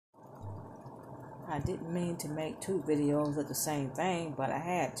I didn't mean to make two videos of the same thing, but I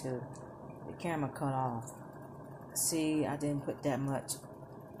had to. The camera cut off. See, I didn't put that much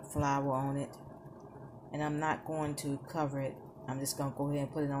flour on it. And I'm not going to cover it. I'm just going to go ahead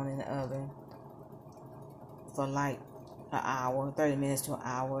and put it on in the oven for like an hour, 30 minutes to an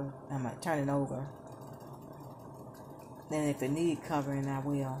hour. I'm going to turn it over. Then if it needs covering, I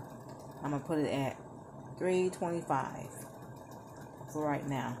will. I'm going to put it at 325 for right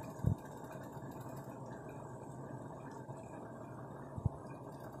now.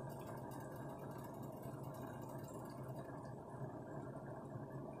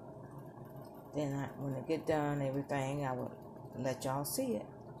 Then when I get done everything, I will let y'all see it.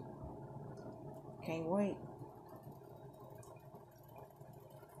 Can't wait.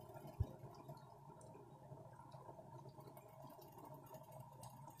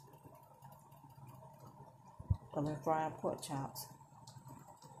 Oven fried pork chops.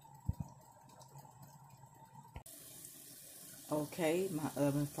 Okay, my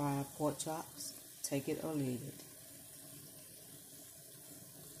oven fried pork chops. Take it or leave it.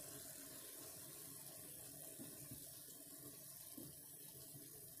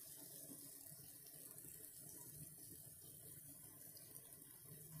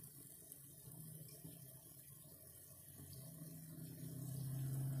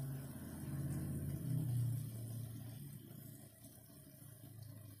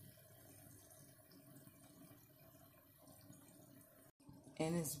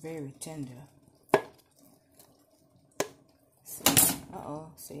 And it's very tender. See?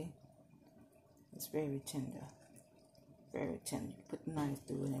 See? It's very tender. Very tender. Put the knife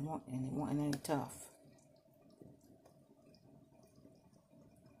through it and it ain't tough.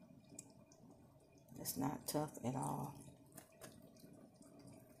 It's not tough at all.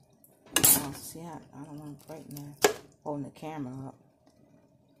 Oh, see, I don't want to break now. Holding the camera up.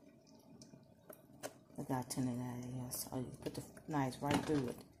 Look how tender that is. Oh, you put the knife right through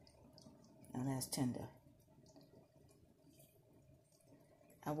it. Now that's tender.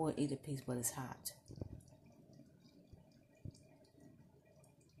 I would eat a piece, but it's hot.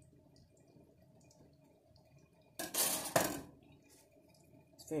 It's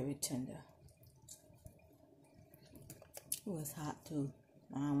very tender. Oh, it's hot too.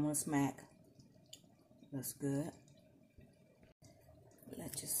 I don't want to smack. That's good.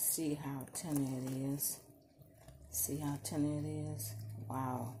 Let's just see how tender it is. See how tender it is?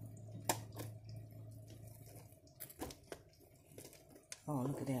 Wow. Oh,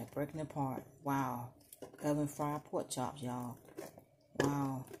 look at that. Breaking apart. Wow. Oven fried pork chops, y'all.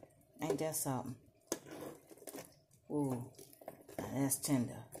 Wow. Ain't that something? Ooh. Now that's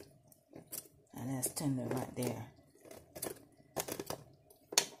tender. Now that's tender right there.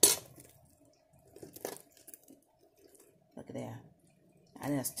 Look at that. Now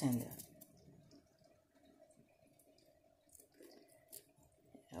that's tender.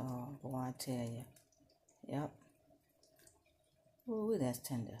 Oh, boy, I tell you. Yep. Ooh, that's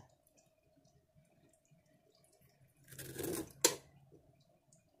tender.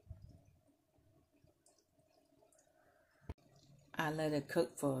 I let it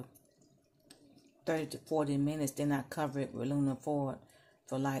cook for 30 to 40 minutes. Then I cover it with aluminum foil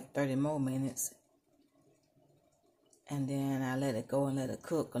for like 30 more minutes. And then I let it go and let it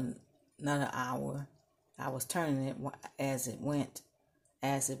cook another hour. I was turning it as it went.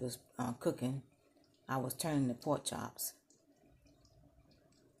 As it was cooking, I was turning the pork chops.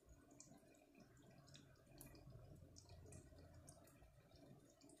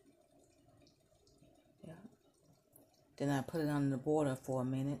 Yeah. Then I put it on the border for a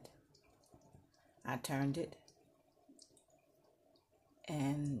minute. I turned it.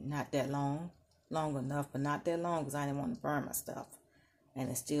 And not that long. Long enough, but not that long because I didn't want to burn my stuff. And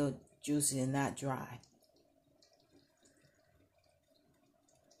it's still juicy and not dry.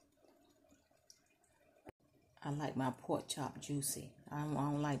 I like my pork chop juicy. I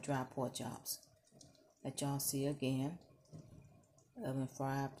don't like dry pork chops. Let y'all see again. Oven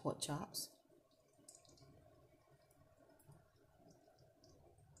fried pork chops.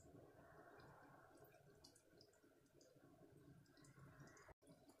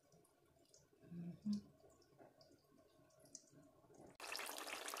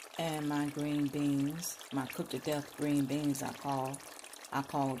 And my green beans, my cooked to death green beans, I call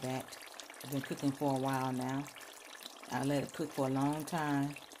that. I've been cooking for a while now. I let it cook for a long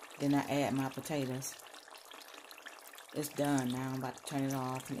time. Then I add my potatoes. It's done now. I'm about to turn it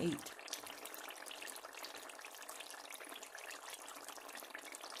off and eat.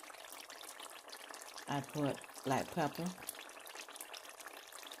 I put black pepper,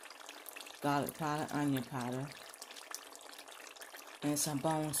 garlic powder, onion powder, and some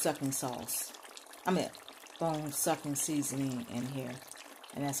bone sucking sauce. I mean, bone sucking seasoning in here.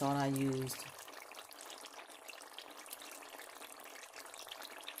 And that's all I used.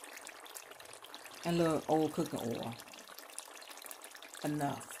 And a little old cooking oil.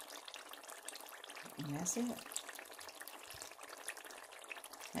 Enough. And that's it.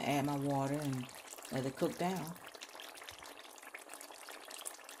 I add my water and let it cook down.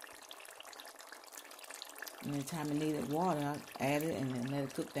 And anytime it needed water, I add it and then let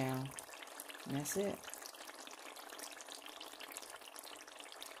it cook down. And that's it.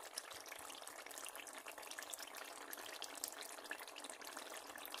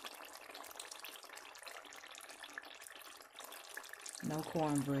 No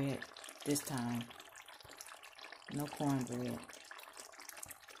cornbread this time. No cornbread.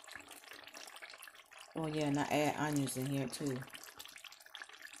 Oh yeah, and I add onions in here too.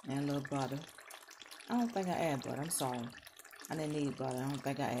 And a little butter. I don't think I add butter. I'm sorry. I didn't need butter. I don't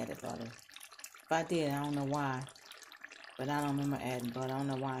think I added butter. If I did, I don't know why. But I don't remember adding butter. I don't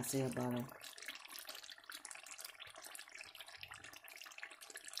know why I said butter.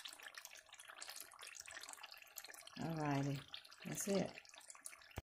 Alrighty. That's it.